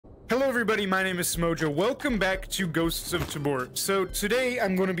Hello everybody, my name is Smojo. Welcome back to Ghosts of Tabor. So today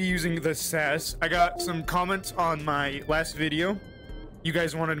I'm going to be using the SAS. I got some comments on my last video. You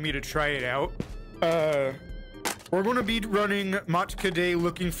guys wanted me to try it out. We're going to be running Matka Day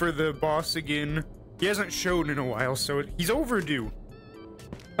looking for the boss again. He hasn't showed in a while, so he's overdue.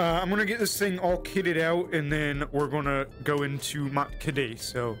 I'm going to get this thing all kitted out and then we're going to go into Matka Day.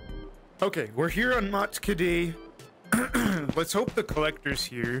 So, okay, we're here on Matka Day. Let's hope the collector's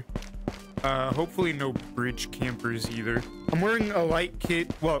here. Hopefully no bridge campers either. I'm wearing a light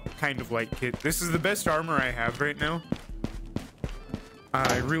kit. Well, kind of light kit. This is the best armor I have right now.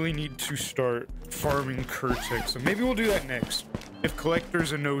 I really need to start farming Kurtek, so maybe we'll do that next. If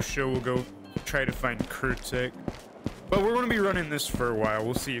collector's a no-show, we'll go try to find Kurtek. But we're going to be running this for a while.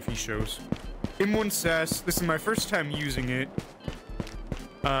 We'll see if he shows. M1ASASS. This is my first time using it.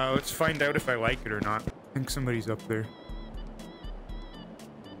 Let's find out if I like it or not. I think somebody's up there.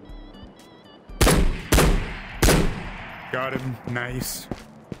 Got him. Nice.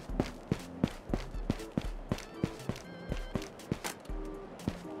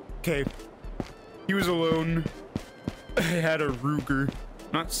 Okay. He was alone. I had a Ruger.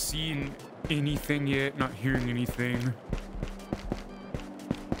 Not seeing anything yet. Not hearing anything.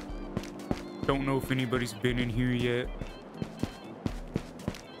 Don't know if anybody's been in here yet.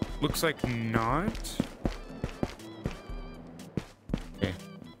 Looks like not. Okay.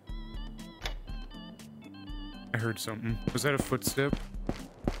 I heard something. Was that a footstep?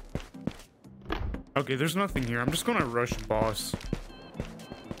 Okay, there's nothing here. I'm just gonna rush boss.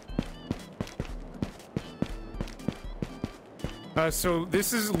 So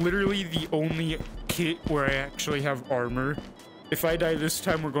this is literally the only kit where I actually have armor. If I die this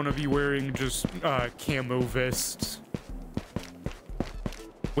time, we're gonna be wearing just camo vests.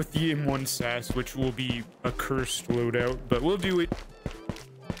 With the M1ASASS, which will be a cursed loadout, but we'll do it.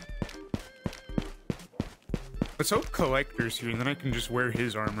 Let's hope collector's here, and then I can just wear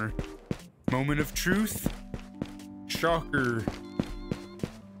his armor. Moment of truth. Shocker.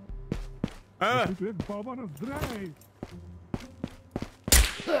 Ah!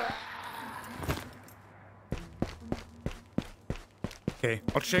 Okay,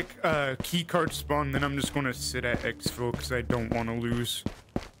 I'll check keycard spawn, then I'm just gonna sit at exfil because I don't want to lose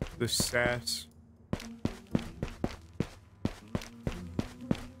the SAS.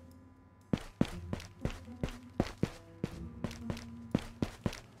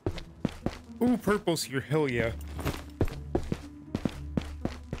 Ooh, purple's here, hell yeah.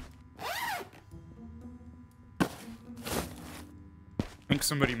 I think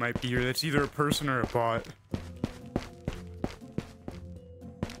somebody might be here. That's either a person or a bot.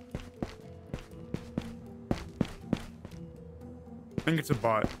 I think it's a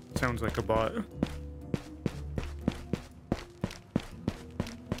bot. Sounds like a bot.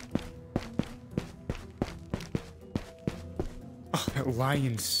 Oh, that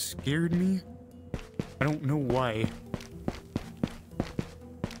lion scared me. I don't know why.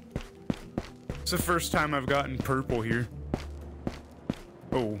 It's the first time I've gotten purple here.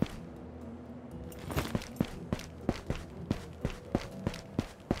 Oh.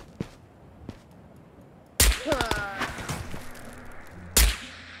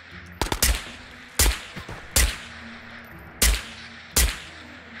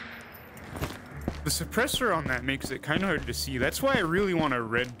 The suppressor on that makes it kind of hard to see. That's why I really want a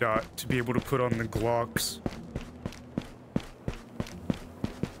red dot to be able to put on the Glocks.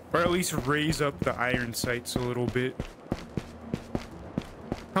 Or at least raise up the iron sights a little bit.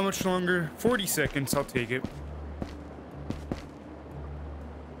 How much longer? 40 seconds, I'll take it.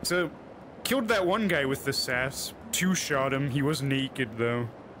 So, killed that one guy with the SAS. Two-shot him. He was naked, though.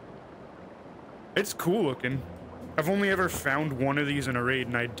 It's cool looking. I've only ever found one of these in a raid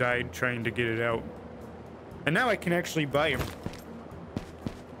and I died trying to get it out. And now I can actually buy him.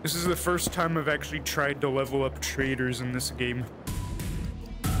 This is the first time I've actually tried to level up traders in this game.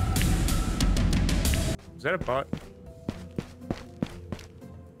 Is that a bot?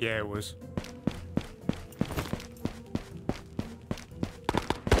 Yeah, it was.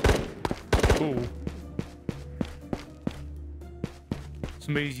 Oh.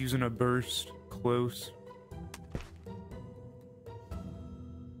 Somebody's using a burst. Close.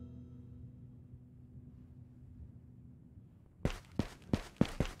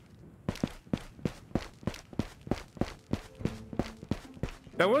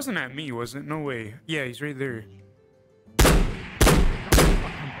 That wasn't at me, was it? No way. Yeah, he's right there.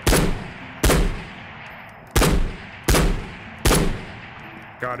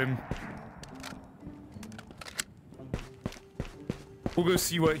 Got him. We'll go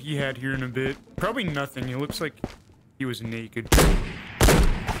see what he had here in a bit. Probably nothing. He looks like he was naked.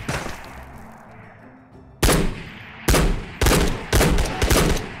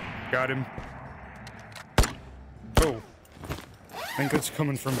 Got him. Oh. I think that's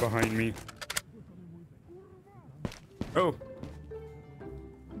coming from behind me. Oh.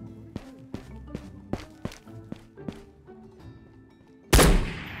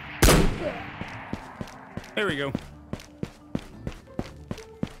 There we go.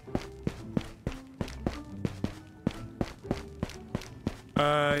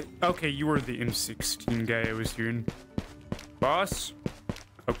 Okay, you were the M16 guy I was hearing. Boss?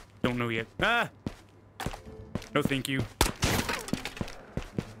 Oh, don't know yet. Ah! No, thank you.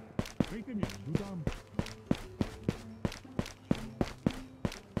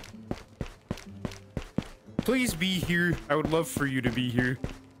 Please be here. I would love for you to be here.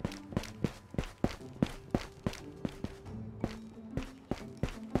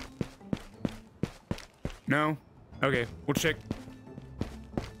 No? Okay, we'll check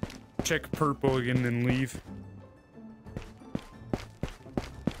purple again and leave.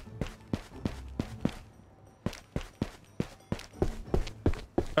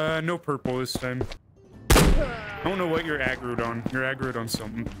 No purple this time. I don't know what you're aggroed on. You're aggroed on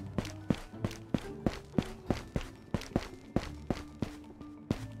something.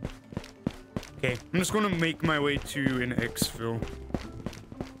 Okay, I'm just gonna make my way to an exfil.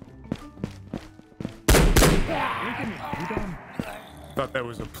 Thought that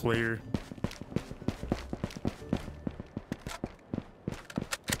was a player.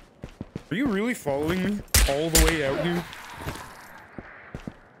 Are you really following me all the way out here?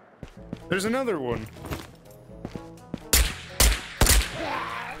 There's another one.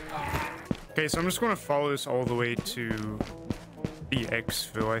 Okay, so I'm just gonna follow this all the way to the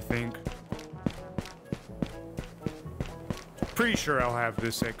exfil, I think. Pretty sure I'll have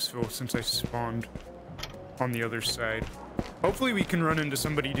this exfil since I spawned on the other side. Hopefully we can run into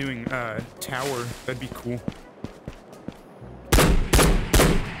somebody doing tower. That'd be cool.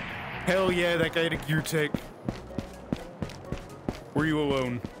 Hell yeah, that guy had a gear tech. Were you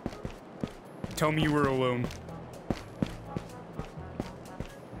alone? Tell me you were alone.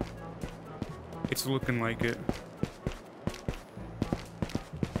 It's looking like it.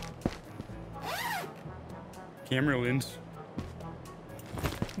 Camera lens.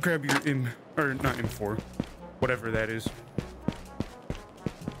 Grab your M, or not M4, whatever that is.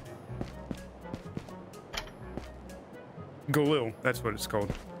 Galil, that's what it's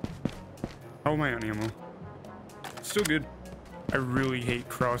called. How am I on ammo? Still good. I really hate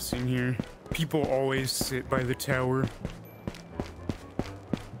crossing here. People always sit by the tower.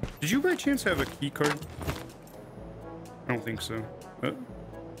 Did you by chance have a key card? I don't think so.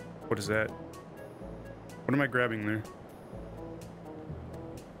 What is that? What am I grabbing there?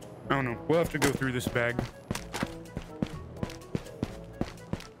 I don't know. We'll have to go through this bag.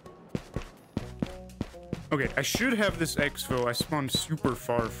 Okay, I should have this exfil. I spawned super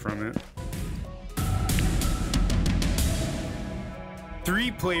far from it.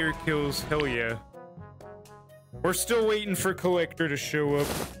 3 player kills, hell yeah. We're still waiting for Collector to show up.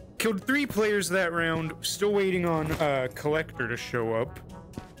 Killed 3 players that round, still waiting on Collector to show up.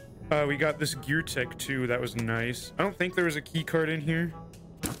 We got this gear tech too, that was nice. I don't think there was a key card in here.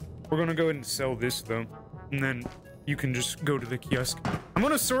 We're gonna go ahead and sell this though, and then you can just go to the kiosk. I'm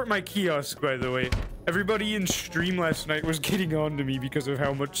gonna sort my kiosk, by the way. Everybody in stream last night was getting on to me because of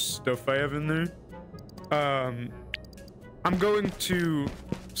how much stuff I have in there. I'm going to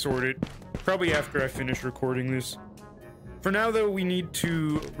sort it probably after I finish recording this. For now though, we need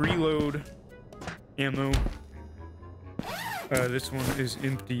to reload ammo. This one is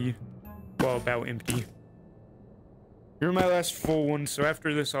empty. Well, about empty. You're my last full one, so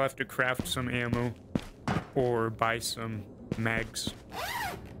after this I'll have to craft some ammo or buy some mags.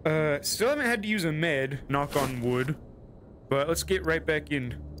 Still haven't had to use a med, knock on wood, but let's get right back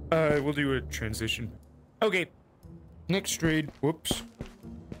in. We'll do a transition. Okay, next raid. Whoops,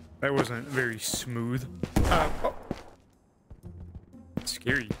 that wasn't very smooth. Oh.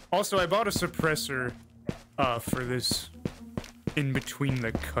 Scary. Also, I bought a suppressor for this in between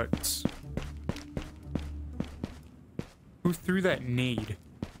the cuts. Who threw that nade?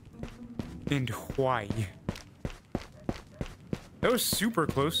 And why? That was super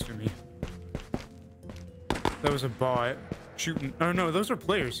close to me. That was a bot shooting. Oh no, those are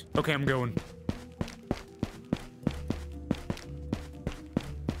players. Okay, I'm going.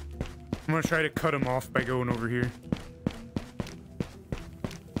 I'm gonna try to cut him off by going over here.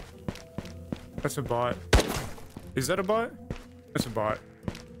 That's a bot. Is that a bot? That's a bot.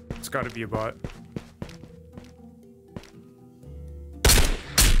 It's gotta be a bot.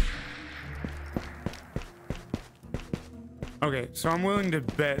 Okay, so I'm willing to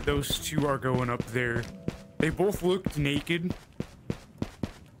bet those two are going up there. They both looked naked.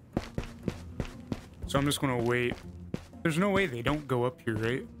 So I'm just gonna wait. There's no way they don't go up here,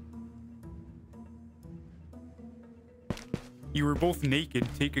 right? You were both naked.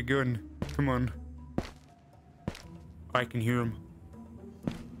 Take a gun. Come on. I can hear him.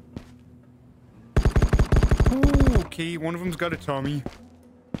 Ooh, okay, one of them's got a Tommy.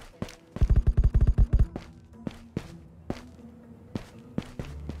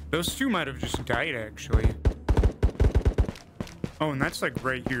 Those two might have just died, actually. Oh, and that's like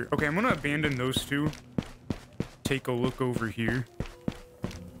right here. Okay, I'm gonna abandon those two. Take a look over here.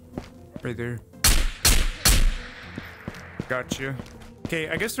 Right there. Gotcha. Okay,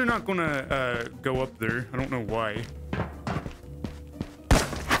 I guess they're not gonna go up there. I don't know why.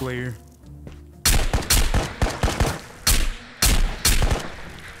 Player.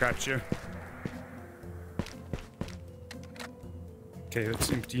 Gotcha. Okay,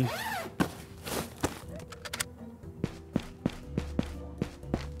 that's empty.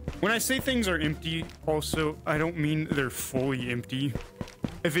 When I say things are empty, also, I don't mean they're fully empty.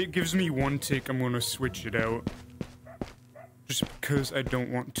 If it gives me one tick, I'm gonna switch it out. Just because I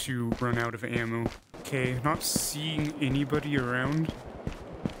don't want to run out of ammo. Okay, not seeing anybody around.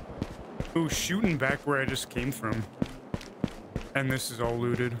 Oh, shooting back where I just came from. And this is all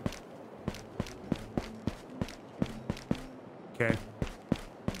looted. Okay.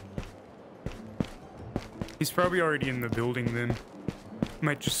 He's probably already in the building then.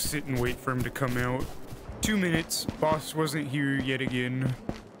 Might just sit and wait for him to come out. 2 minutes. Boss wasn't here yet again.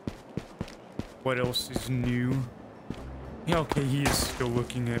 What else is new? Yeah, okay, he is still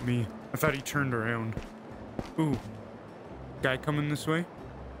looking at me. I thought he turned around. Ooh. Guy coming this way?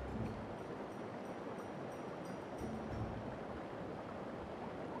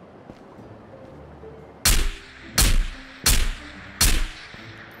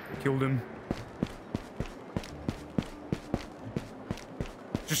 Killed him.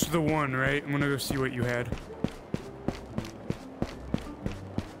 Just the one, right? I'm gonna go see what you had.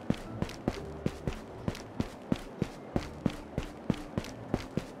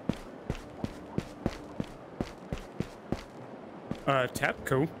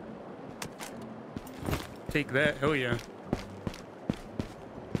 Tapco. Take that, hell yeah.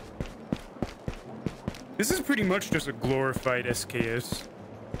 This is pretty much just a glorified SKS.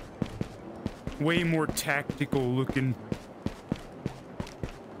 Way more tactical looking.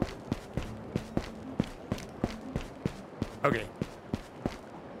 Okay.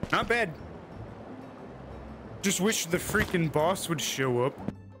 Not bad. Just wish the freaking boss would show up.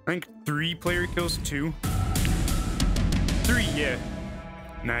 I think 3 player kills, 2. 3, yeah.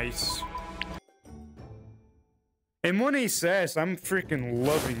 Nice. M1ASASS, I'm freaking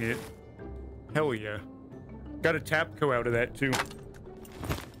loving it. Hell yeah. Got a Tapco out of that too.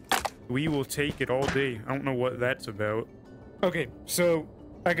 We will take it all day. I don't know what that's about. Okay, so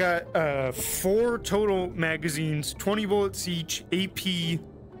I got 4 total magazines, 20 bullets each, AP,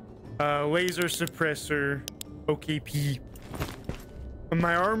 laser suppressor, OKP.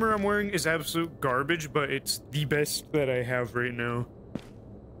 My armor I'm wearing is absolute garbage, but it's the best that I have right now.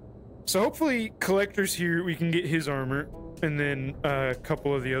 So hopefully collector's here, we can get his armor, and then a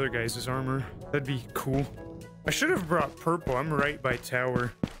couple of the other guys' armor. That'd be cool. I should have brought purple. I'm right by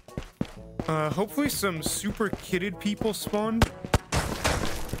tower. Hopefully some super kitted people spawn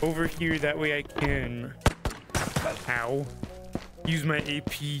over here. That way I can, use my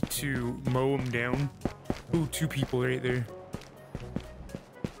AP to mow them down. Ooh, 2 people right there.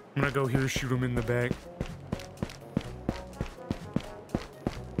 I'm gonna go here, shoot them in the back.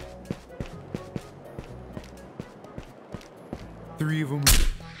 Three of them.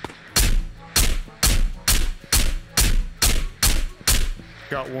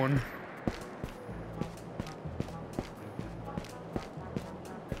 Got one.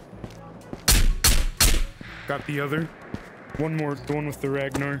 Got the other. One more, the one with the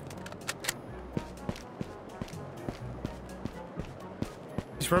Ragnar.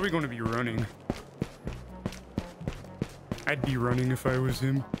 He's probably going to be running. I'd be running if I was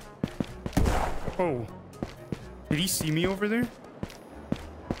him. Oh. Did he see me over there?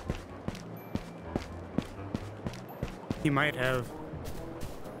 He might have.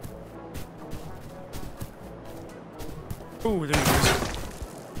 Oh, there he is.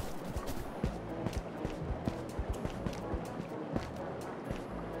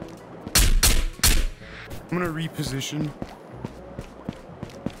 I'm gonna reposition.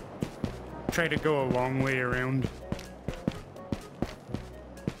 Try to go a long way around.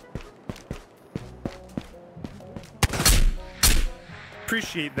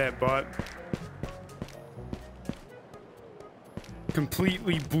 Appreciate that, bot.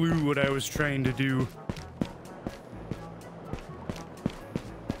 Completely blew what I was trying to do.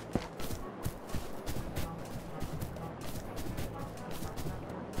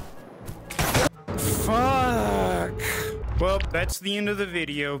 Well, that's the end of the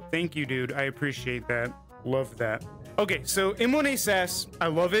video. Thank you, dude. I appreciate that. Love that. Okay, so M1ASASS, I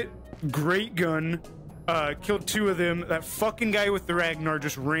love it. Great gun. Killed 2 of them. That fucking guy with the Ragnar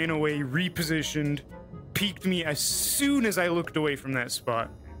just ran away, repositioned, peeked me as soon as I looked away from that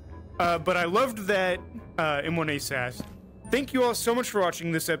spot. But I loved that M1ASASS. Thank you all so much for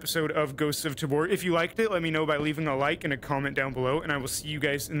watching this episode of Ghosts of Tabor. If you liked it, let me know by leaving a like and a comment down below, and I will see you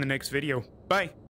guys in the next video. Bye!